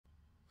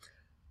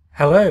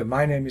Hello,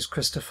 my name is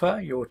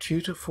Christopher, your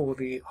tutor for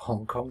the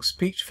Hong Kong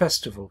Speech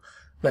Festival.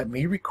 Let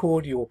me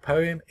record your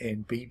poem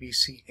in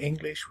BBC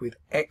English with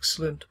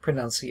excellent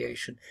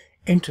pronunciation,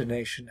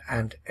 intonation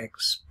and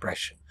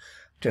expression.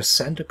 Just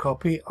send a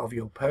copy of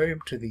your poem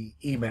to the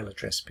email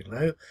address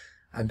below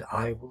and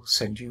I will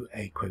send you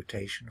a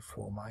quotation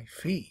for my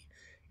fee.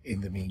 In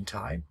the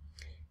meantime,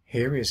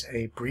 here is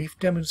a brief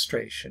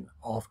demonstration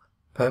of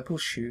Purple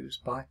Shoes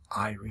by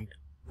Irene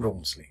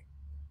Rawnsley.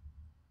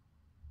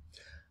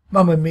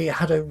 Mum and me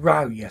had a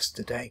row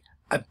yesterday,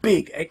 a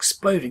big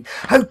exploding,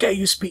 "How dare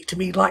you speak to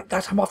me like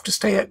that, I'm off to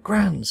stay at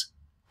Gran's"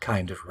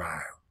 kind of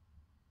row.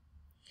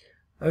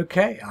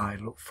 Okay, I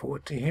look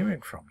forward to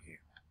hearing from you.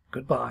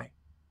 Goodbye.